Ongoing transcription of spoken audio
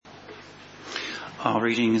Our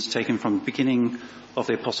reading is taken from the beginning of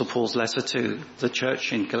the Apostle Paul's letter to the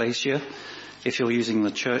church in Galatia. If you're using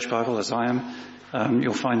the church Bible, as I am,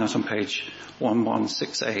 you'll find that on page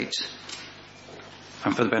 1168.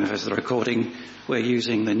 And for the benefit of the recording, we're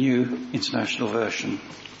using the New International Version.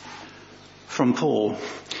 From Paul,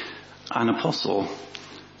 an apostle,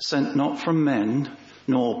 sent not from men,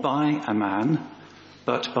 nor by a man,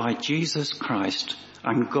 but by Jesus Christ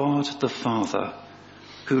and God the Father,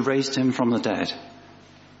 who raised him from the dead,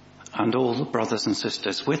 and all the brothers and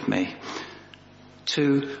sisters with me,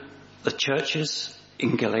 to the churches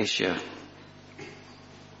in Galatia.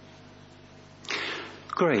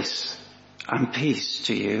 Grace and peace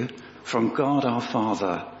to you from God our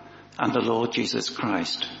Father and the Lord Jesus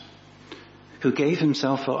Christ, who gave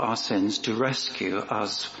himself for our sins to rescue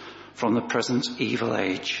us from the present evil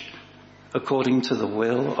age, according to the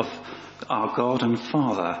will of our God and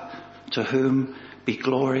Father, to whom be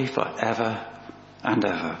glory forever and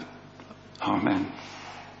ever. Amen.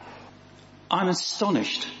 I'm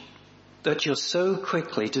astonished that you're so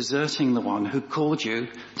quickly deserting the one who called you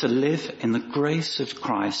to live in the grace of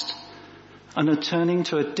Christ and are turning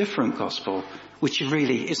to a different gospel, which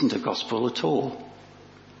really isn't a gospel at all.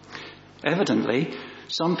 Evidently,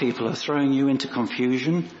 some people are throwing you into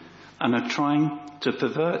confusion and are trying to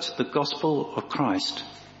pervert the gospel of Christ.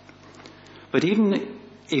 But even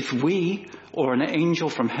if we or an angel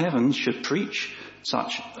from heaven should preach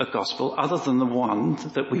such a gospel other than the one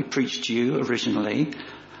that we preached to you originally,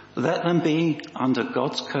 let them be under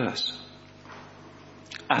God's curse.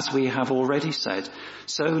 As we have already said,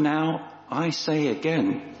 so now I say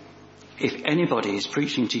again, if anybody is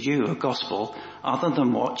preaching to you a gospel other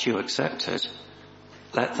than what you accepted,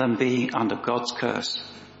 let them be under God's curse.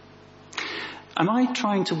 Am I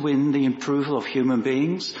trying to win the approval of human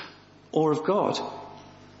beings or of God?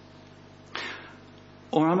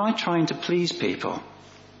 Or am I trying to please people?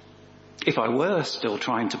 If I were still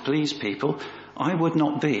trying to please people, I would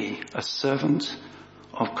not be a servant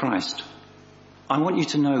of Christ. I want you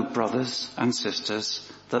to know, brothers and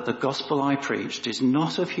sisters, that the gospel I preached is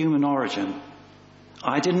not of human origin.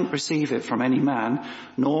 I didn't receive it from any man,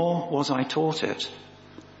 nor was I taught it.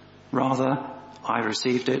 Rather, I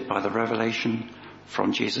received it by the revelation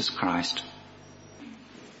from Jesus Christ.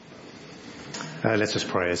 Let us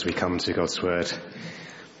pray as we come to God's word.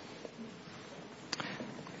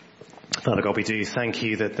 Father God, we do thank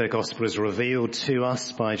you that the gospel is revealed to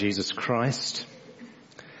us by Jesus Christ.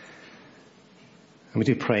 And we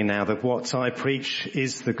do pray now that what I preach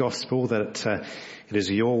is the gospel, that it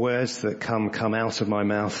is your words that come out of my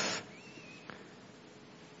mouth.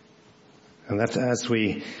 And that as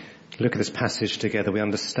we look at this passage together, we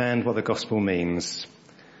understand what the gospel means,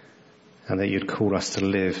 and that you'd call us to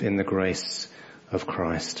live in the grace of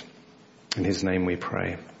Christ. In his name we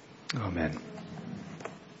pray. Amen.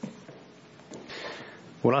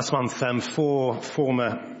 Well, last month, 4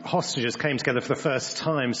 former hostages came together for the first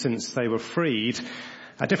time since they were freed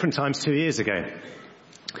at different times 2 years ago.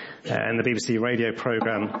 And the BBC radio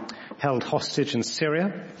programme Held Hostage in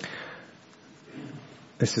Syria.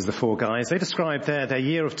 This is the 4 guys. They described their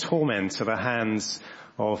year of torment at the hands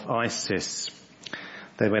of ISIS.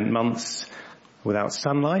 They went months without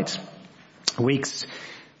sunlight, weeks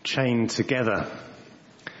chained together,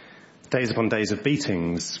 days upon days of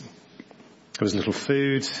beatings. There was little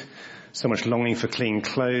food, so much longing for clean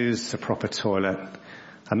clothes, a proper toilet,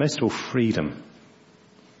 and most of all, freedom.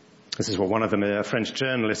 This is what one of them, a French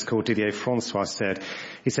journalist called Didier Francois, said.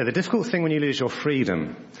 He said, the difficult thing when you lose your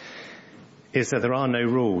freedom is that there are no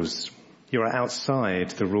rules. You are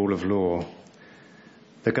outside the rule of law.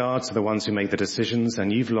 The guards are the ones who make the decisions,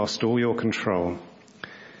 and you've lost all your control.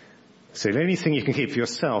 So the only thing you can keep for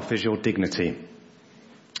yourself is your dignity.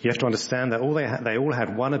 You have to understand that they all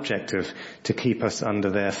had one objective: to keep us under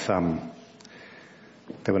their thumb.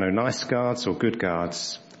 There were no nice guards or good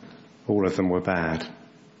guards. All of them were bad.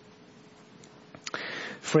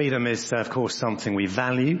 Freedom is, of course, something we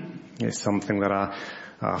value. It's something that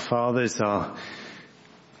our fathers, our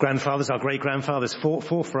grandfathers, our great-grandfathers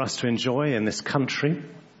fought for us to enjoy in this country,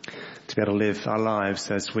 to be able to live our lives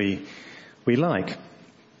as we like.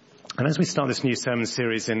 And as we start this new sermon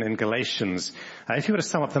series in Galatians, if you were to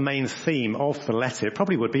sum up the main theme of the letter, it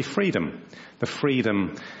probably would be freedom, the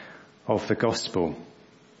freedom of the gospel.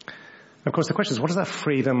 And of course, the question is, what does that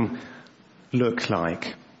freedom look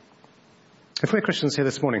like? If we're Christians here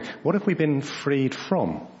this morning, what have we been freed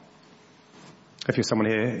from? If you're someone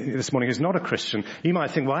here this morning who's not a Christian, you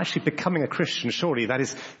might think, well, actually becoming a Christian, surely that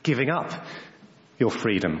is giving up your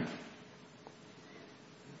freedom.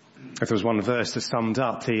 If there was one verse that summed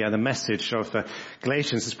up the message of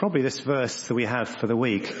Galatians, it's probably this verse that we have for the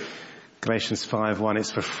week. Galatians 5:1,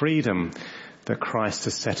 it's for freedom that Christ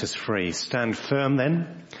has set us free. Stand firm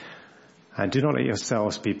then, and do not let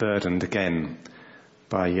yourselves be burdened again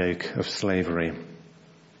by a yoke of slavery.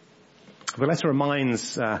 The letter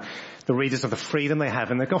reminds the readers of the freedom they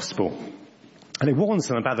have in the gospel. And it warns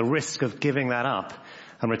them about the risk of giving that up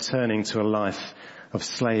and returning to a life of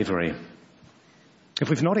slavery. If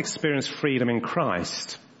we've not experienced freedom in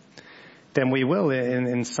Christ, then we will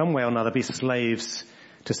in some way or another be slaves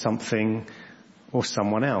to something or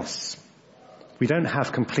someone else. We don't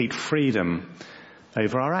have complete freedom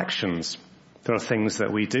over our actions. There are things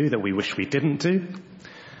that we do that we wish we didn't do.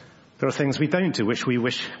 There are things we don't do which we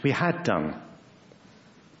wish we had done.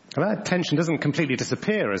 And that tension doesn't completely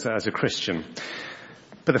disappear as a Christian.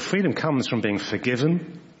 But the freedom comes from being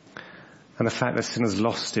forgiven and the fact that sin has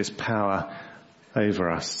lost its power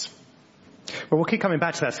over us. Well, we'll keep coming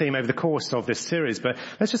back to that theme over the course of this series, but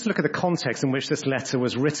let's just look at the context in which this letter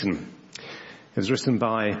was written. It was written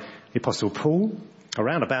by the Apostle Paul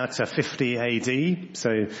around about 50 AD,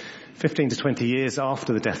 so 15 to 20 years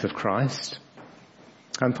after the death of Christ.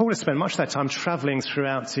 And Paul has spent much of that time travelling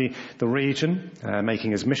throughout the region,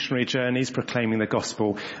 making his missionary journeys, proclaiming the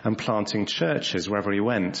gospel and planting churches wherever he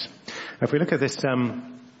went. If we look at this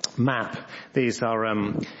map, these are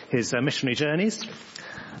his missionary journeys.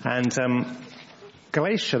 And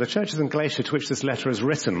Galatia, the churches in Galatia to which this letter is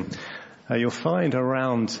written, you'll find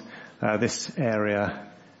around this area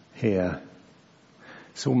here.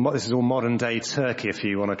 So this is all modern day Turkey, if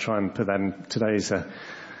you want to try and put that in today's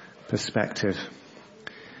perspective.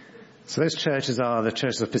 So those churches are the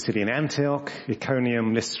churches of Pisidian Antioch,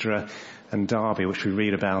 Iconium, Lystra and Derbe, which we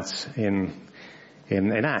read about in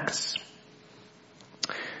Acts.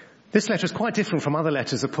 This letter is quite different from other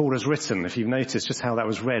letters that Paul has written, if you've noticed just how that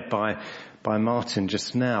was read by Martin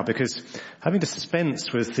just now, because having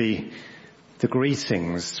dispensed with the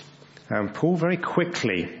greetings, Paul very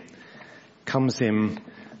quickly comes in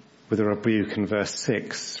with a rebuke in verse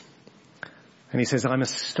 6. And he says, I'm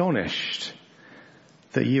astonished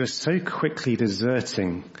that you are so quickly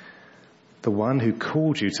deserting the one who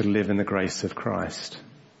called you to live in the grace of Christ.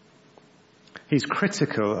 He's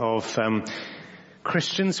critical of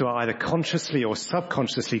Christians who are either consciously or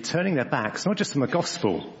subconsciously turning their backs, not just on the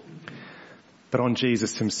gospel, but on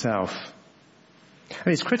Jesus himself. And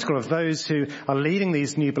he's critical of those who are leading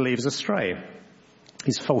these new believers astray.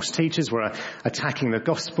 These false teachers were attacking the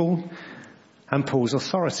gospel and Paul's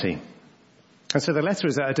authority. And so the letter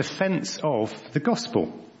is a defense of the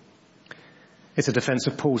gospel. It's a defense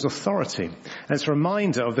of Paul's authority. And it's a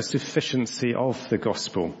reminder of the sufficiency of the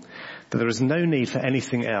gospel, that there is no need for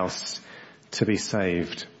anything else to be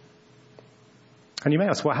saved. And you may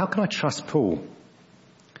ask, well, how can I trust Paul?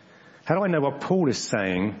 How do I know what Paul is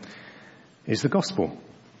saying is the gospel?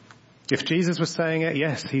 If Jesus was saying it,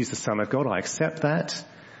 yes, he's the Son of God, I accept that.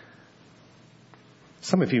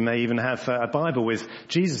 Some of you may even have a Bible with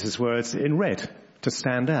Jesus' words in red to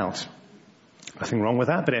stand out. Nothing wrong with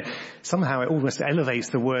that, but somehow it almost elevates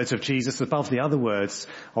the words of Jesus above the other words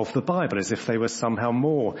of the Bible, as if they were somehow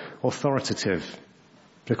more authoritative.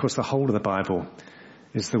 But of course the whole of the Bible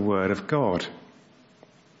is the Word of God.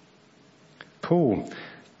 Paul,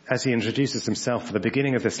 as he introduces himself at the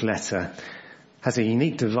beginning of this letter, has a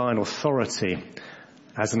unique divine authority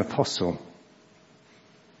as an apostle.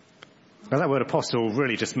 Now that word apostle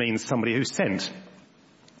really just means somebody who's sent.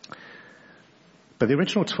 But the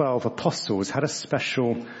original 12 apostles had a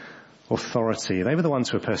special authority. They were the ones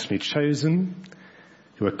who were personally chosen,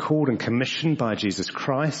 who were called and commissioned by Jesus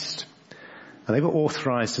Christ, and they were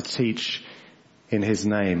authorized to teach in his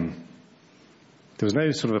name. There was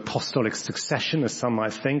no sort of apostolic succession, as some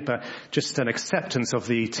might think, but just an acceptance of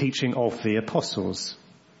the teaching of the apostles.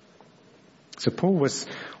 So Paul was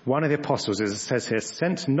one of the apostles, as it says here,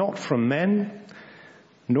 sent not from men,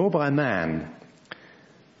 nor by man,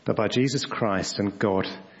 but by Jesus Christ and God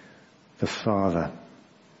the Father.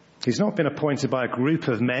 He's not been appointed by a group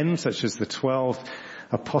of men, such as the 12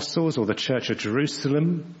 apostles or the Church of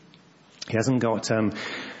Jerusalem. He hasn't got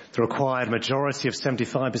the required majority of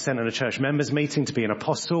 75% in a church members meeting to be an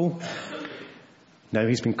apostle. No,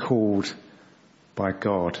 he's been called by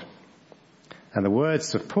God. And the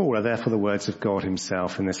words of Paul are therefore the words of God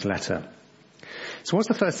himself in this letter. So what's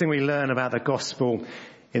the first thing we learn about the gospel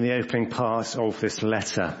in the opening part of this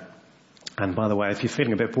letter? And by the way, if you're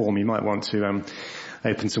feeling a bit warm, you might want to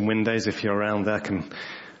open some windows if you're around there. I can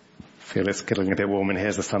feel it's getting a bit warm in here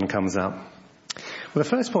as the sun comes up. Well, the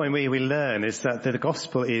first point we learn is that the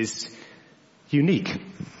gospel is unique.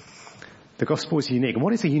 The gospel is unique. And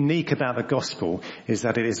what is unique about the gospel is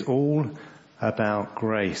that it is all about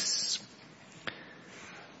grace.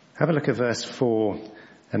 Have a look at verse 4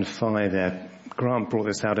 and 5 there. Grant brought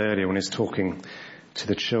this out earlier when he was talking to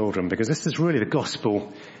the children, because this is really the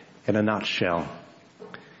gospel in a nutshell.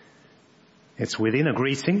 It's within a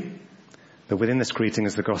greeting, but within this greeting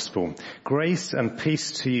is the gospel. Grace and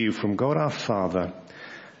peace to you from God our Father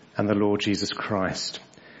and the Lord Jesus Christ,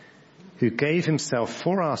 who gave himself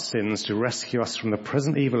for our sins to rescue us from the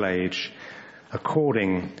present evil age,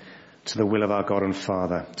 according to the will of our God and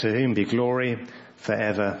Father, to whom be glory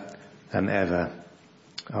forever and ever.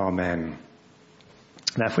 Amen.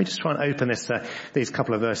 Now, if we just try and open these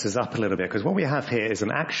couple of verses up a little bit, because what we have here is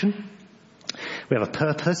an action, we have a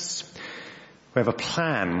purpose, we have a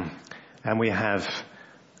plan, and we have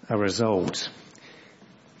a result.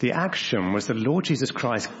 The action was that Lord Jesus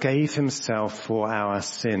Christ gave himself for our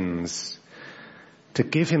sins. To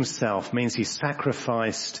give himself means he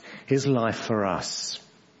sacrificed his life for us.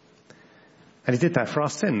 And he did that for our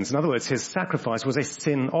sins. In other words, his sacrifice was a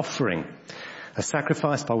sin offering, a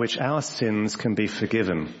sacrifice by which our sins can be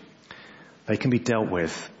forgiven. They can be dealt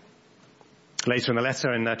with. Later in the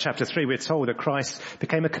letter, in chapter 3, we're told that Christ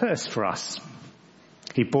became a curse for us.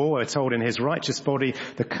 He bore, we're told, in his righteous body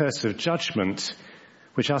the curse of judgment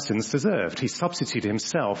which our sins deserved. He substituted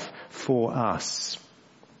himself for us.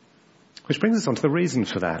 Which brings us on to the reason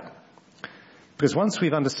for that. Because once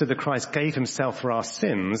we've understood that Christ gave himself for our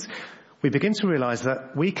sins, we begin to realize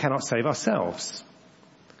that we cannot save ourselves.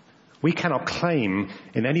 We cannot claim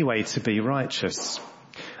in any way to be righteous.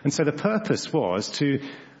 And so the purpose was to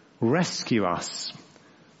rescue us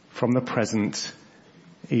from the present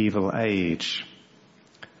evil age.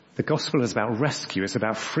 The gospel is about rescue. It's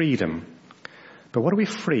about freedom. But what are we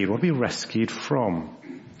freed? What are we rescued from?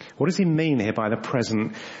 What does he mean here by the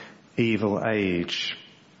present evil age?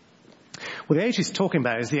 Well, the age he's talking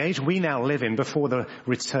about is the age we now live in before the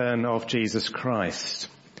return of Jesus Christ.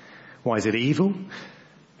 Why is it evil?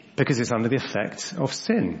 Because it's under the effect of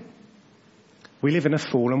sin. We live in a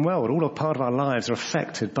fallen world. All a part of our lives are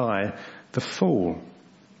affected by the fall.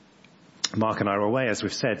 Mark and I were away, as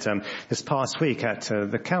we've said, this past week at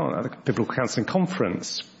the Biblical Counselling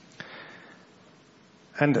Conference.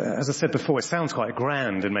 And as I said before, it sounds quite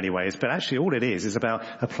grand in many ways, but actually all it is about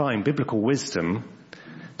applying biblical wisdom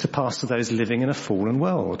to pastor those living in a fallen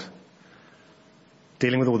world,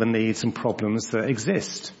 dealing with all the needs and problems that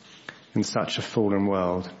exist in such a fallen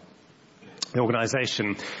world. The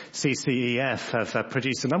organisation CCEF have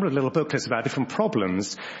produced a number of little booklets about different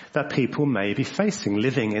problems that people may be facing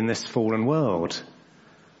living in this fallen world.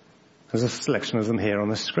 There's a selection of them here on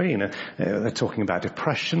the screen. They're talking about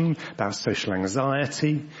depression, about social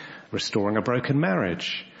anxiety, restoring a broken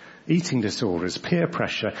marriage, eating disorders, peer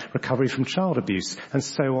pressure, recovery from child abuse, and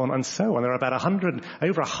so on and so on. There are about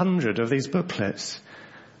over 100 of these booklets.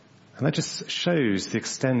 And that just shows the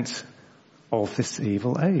extent of this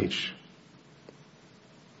evil age.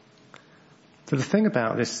 So the thing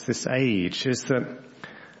about this age is that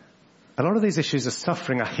a lot of these issues of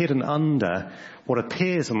suffering are hidden under what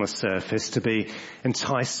appears on the surface to be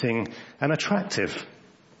enticing and attractive.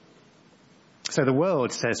 So the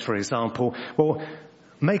world says, for example, well,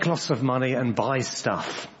 make lots of money and buy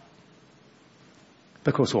stuff.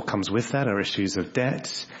 Of course, what comes with that are issues of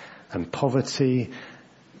debt and poverty,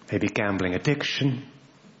 maybe gambling addiction,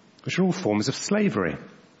 which are all forms of slavery.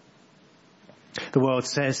 The world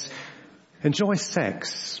says, enjoy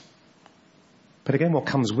sex. But again, what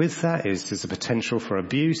comes with that is the potential for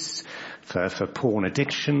abuse, for porn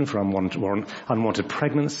addiction, for unwanted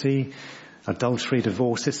pregnancy, adultery,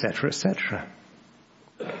 divorce, etc., etc.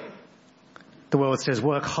 The world says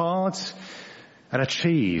work hard and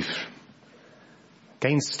achieve.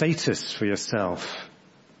 Gain status for yourself.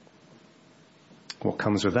 What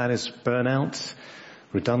comes with that is burnout,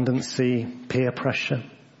 redundancy, peer pressure.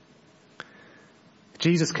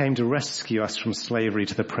 Jesus came to rescue us from slavery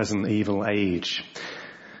to the present evil age.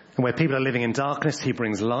 And where people are living in darkness, he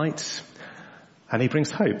brings light and he brings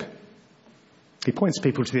hope. He points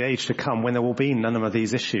people to the age to come when there will be none of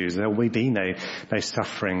these issues. There will be no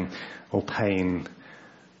suffering or pain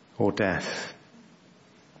or death.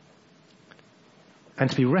 And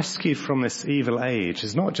to be rescued from this evil age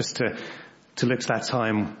is not just to look to that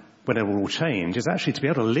time when it will all change. It's actually to be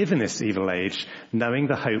able to live in this evil age knowing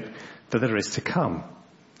the hope that there is to come.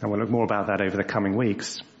 And we'll look more about that over the coming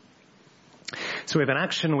weeks. So we have an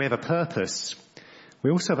action, we have a purpose.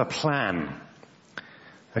 We also have a plan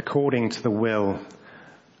according to the will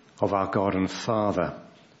of our God and Father.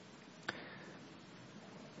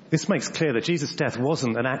 This makes clear that Jesus' death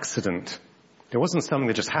wasn't an accident. It wasn't something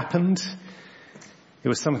that just happened. It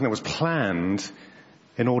was something that was planned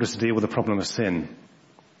in order to deal with the problem of sin.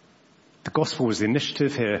 The gospel was the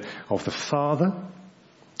initiative here of the Father.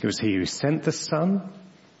 It was he who sent the Son.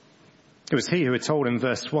 It was he who had told in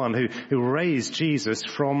verse 1 who raised Jesus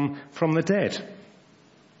from the dead.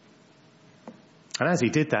 And as he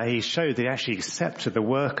did that, he showed that he actually accepted the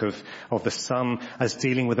work of the Son as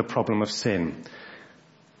dealing with the problem of sin,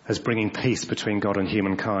 as bringing peace between God and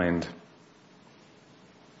humankind.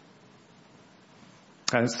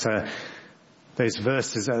 As those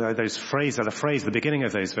verses, the phrase at the beginning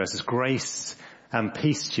of those verses, grace and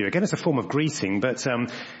peace to you. Again, it's a form of greeting, but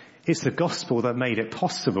it's the gospel that made it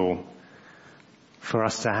possible for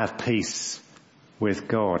us to have peace with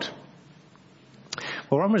God.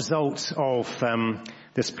 Well, one result of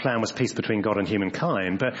this plan was peace between God and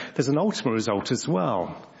humankind, but there's an ultimate result as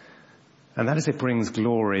well, and that is it brings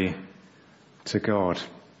glory to God.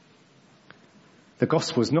 The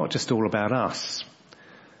gospel is not just all about us.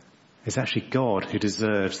 It's actually God who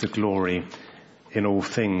deserves the glory in all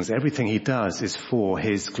things. Everything he does is for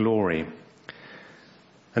his glory.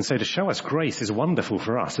 And so to show us grace is wonderful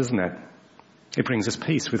for us, isn't it? It brings us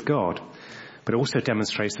peace with God, but it also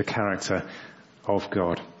demonstrates the character of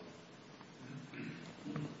God.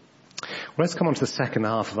 Well, let's come on to the second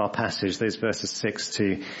half of our passage, those verses 6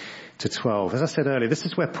 to 12. As I said earlier, this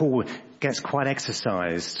is where Paul gets quite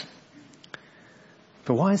exercised.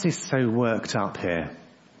 But why is he so worked up here?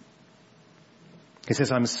 He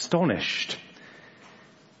says, I'm astonished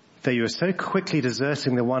that you are so quickly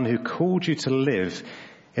deserting the one who called you to live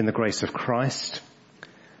in the grace of Christ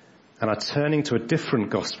and are turning to a different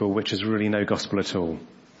gospel, which is really no gospel at all.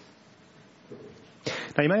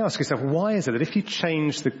 Now you may ask yourself, why is it that if you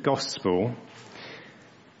change the gospel,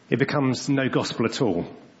 it becomes no gospel at all?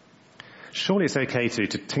 Surely it's okay to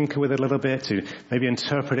tinker with it a little bit, to maybe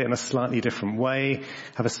interpret it in a slightly different way,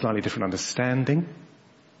 have a slightly different understanding.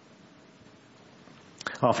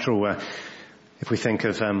 After all, if we think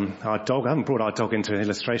of our dog, I haven't brought our dog into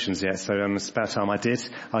illustrations yet, so it's about time I did.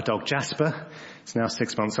 Our dog Jasper, he's now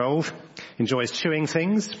 6 months old, enjoys chewing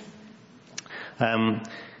things.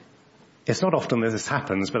 It's not often that this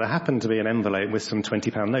happens, but there happened to be an envelope with some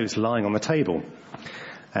 £20 notes lying on the table.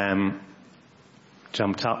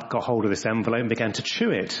 Jumped up, got hold of this envelope and began to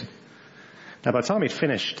chew it. Now by the time he'd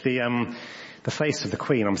finished, the face of the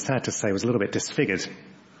Queen, I'm sad to say, was a little bit disfigured.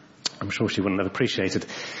 I'm sure she wouldn't have appreciated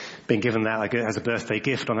being given that as a birthday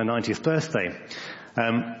gift on her 90th birthday.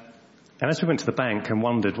 And as we went to the bank and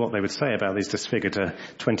wondered what they would say about these disfigured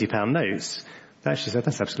 £20 notes, they actually said,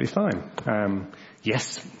 that's absolutely fine.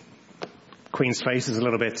 Yes, Queen's face is a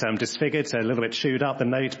little bit disfigured, a little bit chewed up, the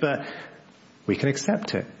note, but we can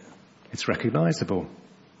accept it. It's recognisable.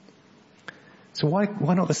 So why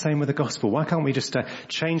not the same with the gospel? Why can't we just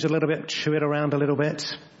change a little bit, chew it around a little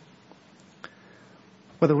bit?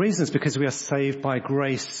 Well, the reason is because we are saved by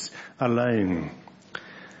grace alone.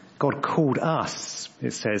 God called us,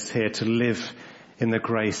 it says here, to live in the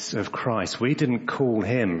grace of Christ. We didn't call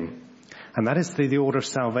him. And that is the order of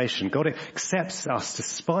salvation. God accepts us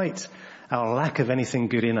despite our lack of anything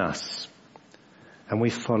good in us. And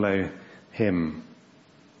we follow him.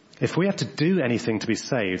 If we have to do anything to be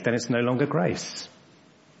saved, then it's no longer grace.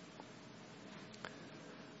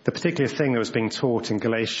 The particular thing that was being taught in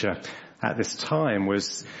Galatia at this time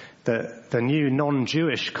was that the new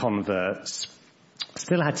non-Jewish converts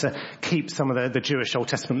still had to keep some of the Jewish Old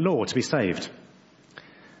Testament law to be saved.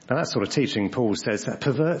 Now that sort of teaching, Paul says, that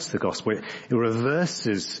perverts the gospel. It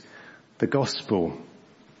reverses the gospel.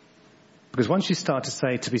 Because once you start to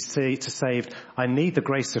say, to be saved, I need the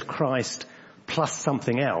grace of Christ plus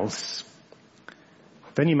something else,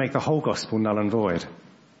 then you make the whole gospel null and void.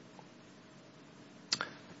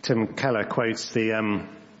 Tim Keller quotes the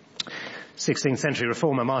 16th century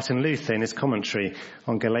reformer Martin Luther in his commentary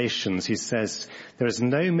on Galatians. He says, there is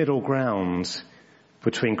no middle ground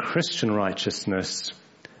between Christian righteousness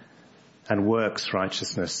and works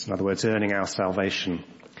righteousness. In other words, earning our salvation.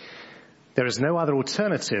 There is no other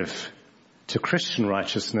alternative to Christian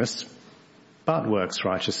righteousness but works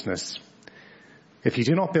righteousness. If you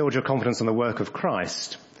do not build your confidence on the work of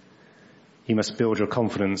Christ, you must build your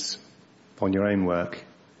confidence on your own work,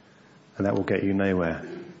 and that will get you nowhere.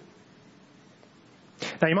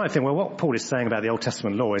 Now you might think, well, what Paul is saying about the Old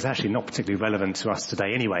Testament law is actually not particularly relevant to us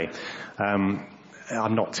today anyway.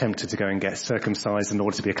 I'm not tempted to go and get circumcised in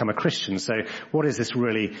order to become a Christian, so what is this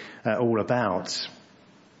really all about?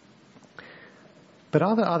 But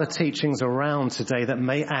are there other teachings around today that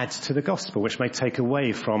may add to the gospel, which may take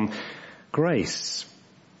away from grace?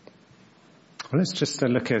 Well, let's just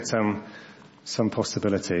look at some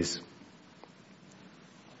possibilities.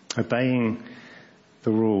 Obeying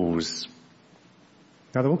the rules.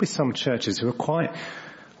 Now, there will be some churches who are quite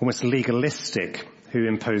almost legalistic, who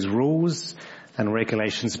impose rules and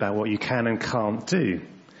regulations about what you can and can't do.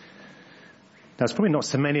 There's probably not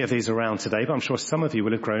so many of these around today, but I'm sure some of you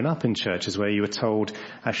will have grown up in churches where you were told,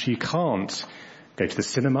 actually, you can't go to the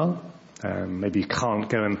cinema. Maybe you can't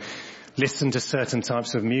go and listen to certain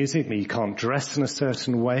types of music. Maybe you can't dress in a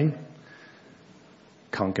certain way.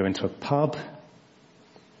 Can't go into a pub.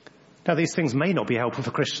 Now, these things may not be helpful for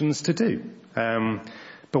Christians to do.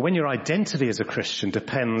 But when your identity as a Christian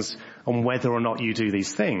depends on whether or not you do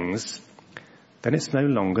these things, then it's no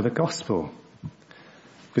longer the gospel.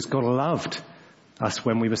 Because God loved us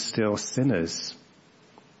when we were still sinners.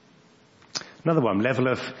 Another one, level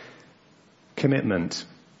of commitment.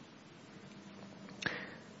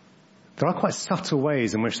 There are quite subtle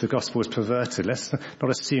ways in which the gospel is perverted. Let's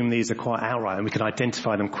not assume these are quite outright and we can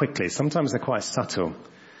identify them quickly. Sometimes they're quite subtle.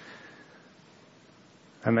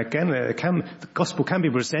 And again, the gospel can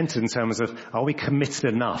be presented in terms of, are we committed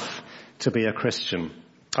enough to be a Christian?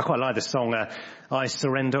 I quite like the song, I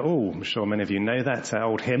Surrender All. I'm sure many of you know that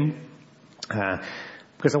old hymn.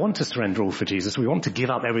 Because I want to surrender all for Jesus. We want to give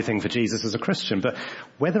up everything for Jesus as a Christian. But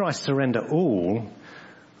whether I surrender all,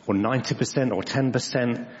 or 90% or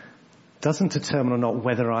 10%, doesn't determine or not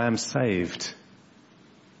whether I am saved.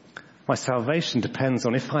 My salvation depends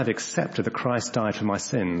on if I've accepted that Christ died for my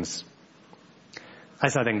sins.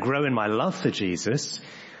 As I then grow in my love for Jesus,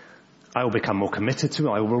 I will become more committed to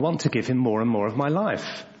him. I will want to give him more and more of my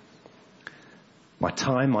life. My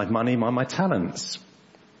time, my money, my talents.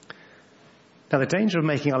 Now, the danger of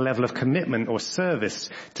making our level of commitment or service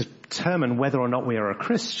to determine whether or not we are a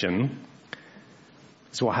Christian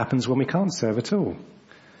is what happens when we can't serve at all.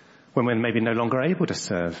 When we're maybe no longer able to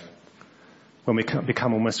serve. When we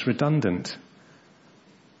become almost redundant.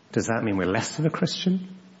 Does that mean we're less of a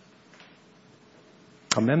Christian?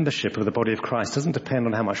 Our membership of the body of Christ doesn't depend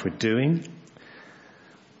on how much we're doing,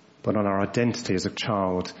 but on our identity as a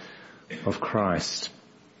child of Christ.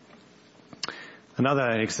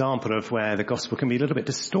 Another example of where the gospel can be a little bit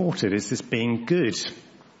distorted is this being good,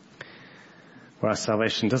 where our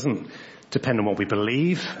salvation doesn't depend on what we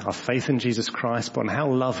believe, our faith in Jesus Christ, but on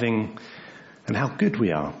how loving and how good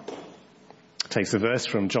we are. It takes a verse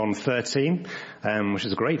from John 13, which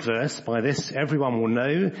is a great verse. By this, everyone will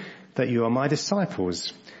know that you are my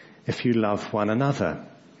disciples if you love one another.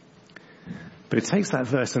 But it takes that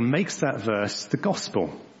verse and makes that verse the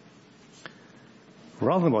gospel.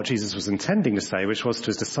 Rather than what Jesus was intending to say, which was to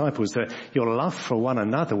his disciples that your love for one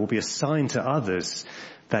another will be a sign to others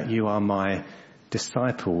that you are my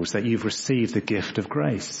disciples, that you've received the gift of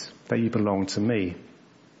grace, that you belong to me.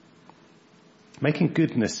 Making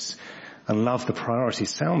goodness and love the priority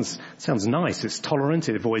sounds nice. It's tolerant.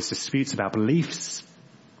 It avoids disputes about beliefs.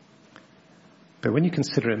 But when you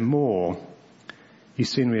consider it more, you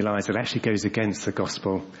soon realize it actually goes against the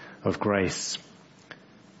gospel of grace.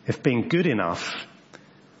 If being good enough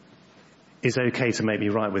is okay to make me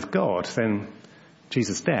right with God, then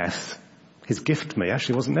Jesus' death, his gift to me,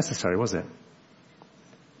 actually wasn't necessary, was it?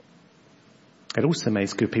 It also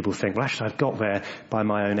makes good people think, well, actually, I've got there by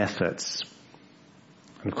my own efforts.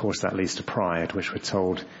 And of course, that leads to pride, which we're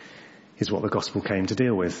told is what the gospel came to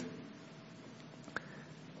deal with.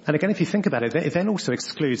 And again, if you think about it, it then also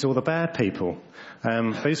excludes all the bad people.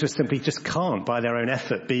 Those who simply just can't, by their own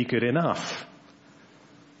effort, be good enough.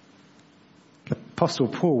 The Apostle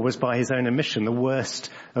Paul was, by his own admission, the worst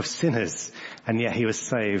of sinners, and yet he was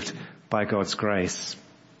saved by God's grace.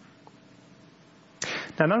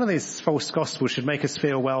 Now, none of these false gospels should make us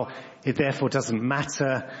feel, well, it therefore doesn't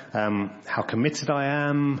matter how committed I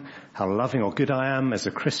am, how loving or good I am as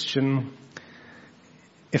a Christian.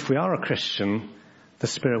 If we are a Christian, the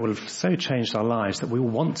Spirit will have so changed our lives that we will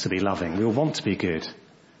want to be loving, we will want to be good.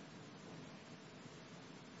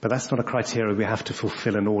 But that's not a criteria we have to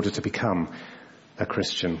fulfill in order to become a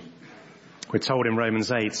Christian. We're told in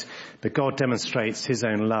Romans 8 that God demonstrates his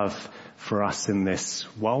own love for us in this.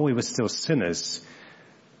 While we were still sinners,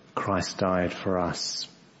 Christ died for us.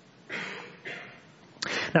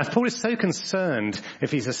 Now, if Paul is so concerned,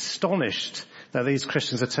 if he's astonished that these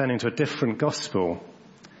Christians are turning to a different gospel,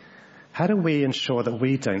 how do we ensure that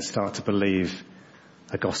we don't start to believe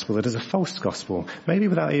a gospel that is a false gospel, maybe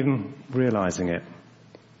without even realizing it?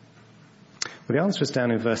 Well, the answer is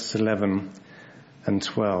down in verses 11 and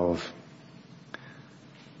 12.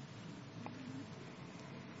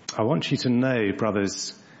 I want you to know,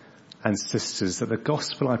 brothers and sisters, that the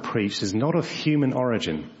gospel I preach is not of human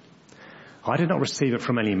origin. I did not receive it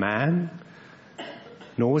from any man,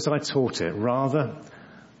 nor was I taught it. Rather,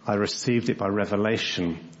 I received it by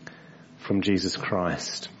revelation from Jesus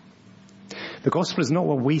Christ. The gospel is not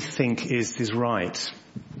what we think is right.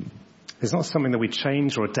 It's not something that we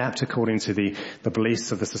change or adapt according to the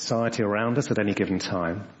beliefs of the society around us at any given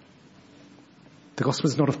time. The gospel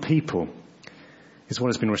is not of people. is what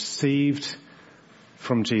has been received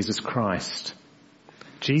from Jesus Christ.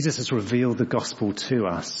 Jesus has revealed the gospel to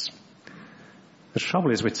us. The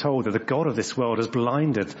trouble is we're told that the God of this world has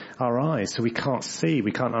blinded our eyes, so we can't see,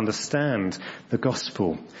 we can't understand the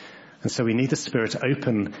gospel. And so we need the Spirit to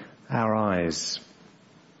open our eyes.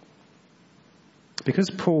 Because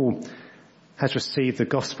Paul has received the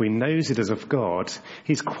gospel, he knows it is of God,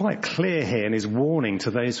 he's quite clear here in his warning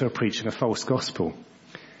to those who are preaching a false gospel.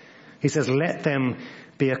 He says, let them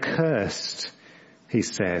be accursed, he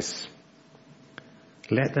says.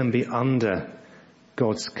 Let them be under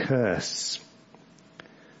God's curse.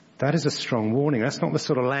 That is a strong warning. That's not the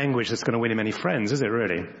sort of language that's going to win him any friends, is it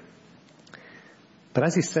really? But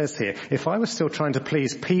as he says here, if I was still trying to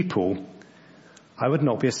please people, I would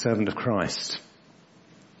not be a servant of Christ.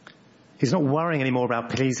 He's not worrying anymore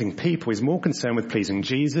about pleasing people. He's more concerned with pleasing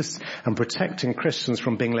Jesus and protecting Christians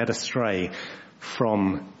from being led astray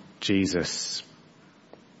from Jesus.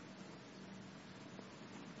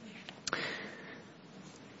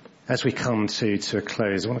 As we come to a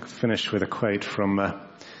close, I want to finish with a quote from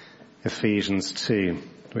Ephesians 2,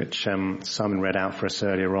 which Simon read out for us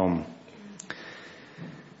earlier on.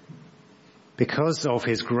 Because of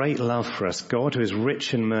his great love for us, God, who is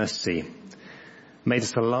rich in mercy, made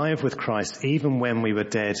us alive with Christ even when we were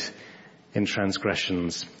dead in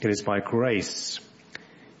transgressions. It is by grace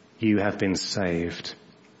you have been saved.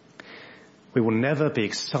 We will never be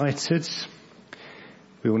excited.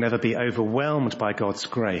 We will never be overwhelmed by God's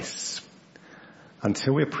grace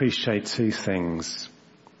until we appreciate two things.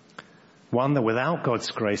 One, that without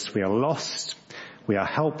God's grace we are lost, we are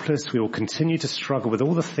helpless, we will continue to struggle with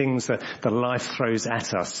all the things that life throws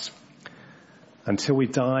at us until we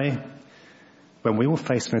die, when we will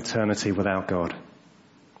face an eternity without God.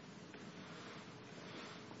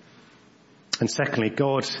 And secondly,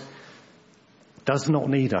 God does not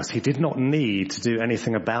need us. He did not need to do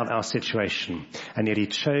anything about our situation. And yet he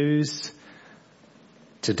chose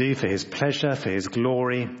to do for his pleasure, for his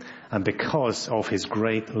glory, and because of his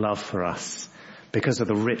great love for us, because of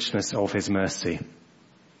the richness of his mercy.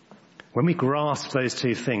 When we grasp those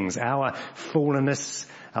two things, our fallenness,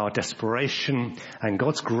 our desperation, and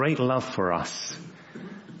God's great love for us,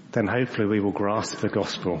 then hopefully we will grasp the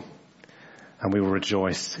gospel and we will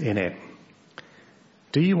rejoice in it.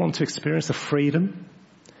 Do you want to experience the freedom,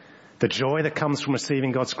 the joy that comes from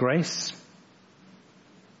receiving God's grace?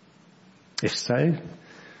 If so,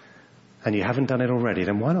 and you haven't done it already,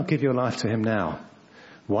 then why not give your life to him now?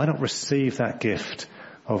 Why not receive that gift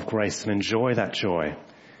of grace and enjoy that joy?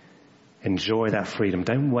 Enjoy that freedom.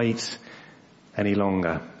 Don't wait any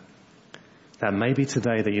longer. That may be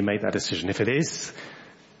today that you make that decision. If it is,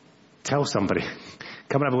 tell somebody.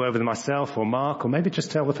 Come and have a word with myself or Mark, or maybe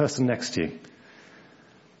just tell the person next to you.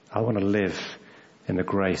 I want to live in the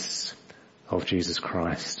grace of Jesus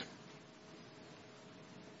Christ.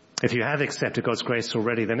 If you have accepted God's grace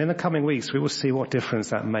already, then in the coming weeks we will see what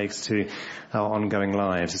difference that makes to our ongoing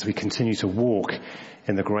lives as we continue to walk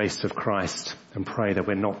in the grace of Christ and pray that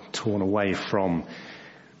we're not torn away from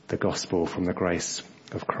the gospel, from the grace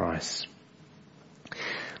of Christ.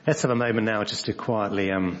 Let's have a moment now just to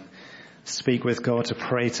quietly speak with God, to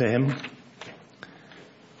pray to him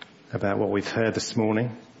about what we've heard this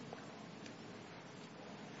morning.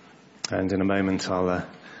 And in a moment I'll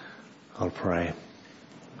pray.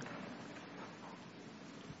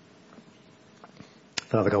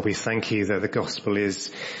 Father God, we thank you that the gospel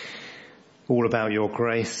is all about your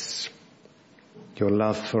grace, your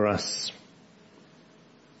love for us.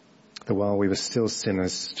 That while we were still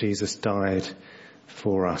sinners, Jesus died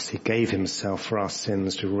for us. He gave himself for our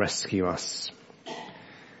sins to rescue us.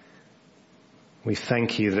 We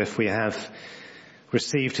thank you that if we have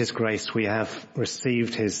received his grace, we have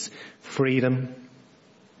received his freedom.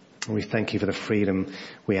 We thank you for the freedom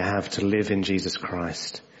we have to live in Jesus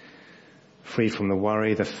Christ. Free from the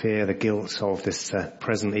worry, the fear, the guilt of this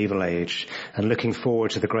present evil age, and looking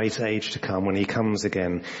forward to the great age to come when he comes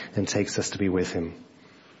again and takes us to be with him.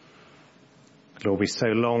 Lord, we so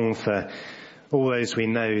long for all those we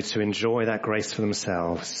know to enjoy that grace for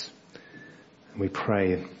themselves. And we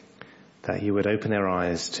pray that you would open their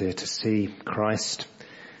eyes to see Christ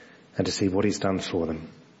and to see what he's done for them.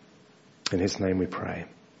 In his name we pray.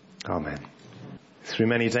 Amen. Through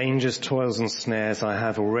many dangers, toils and snares I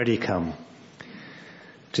have already come.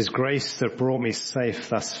 'Tis grace that brought me safe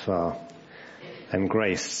thus far, and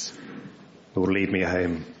grace will lead me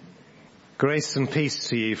home. Grace and peace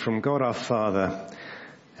to you from God our Father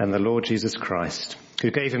and the Lord Jesus Christ,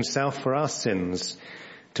 who gave himself for our sins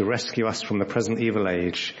to rescue us from the present evil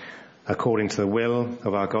age, according to the will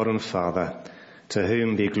of our God and Father, to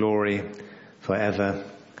whom be glory forever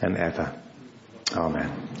and ever.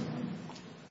 Amen.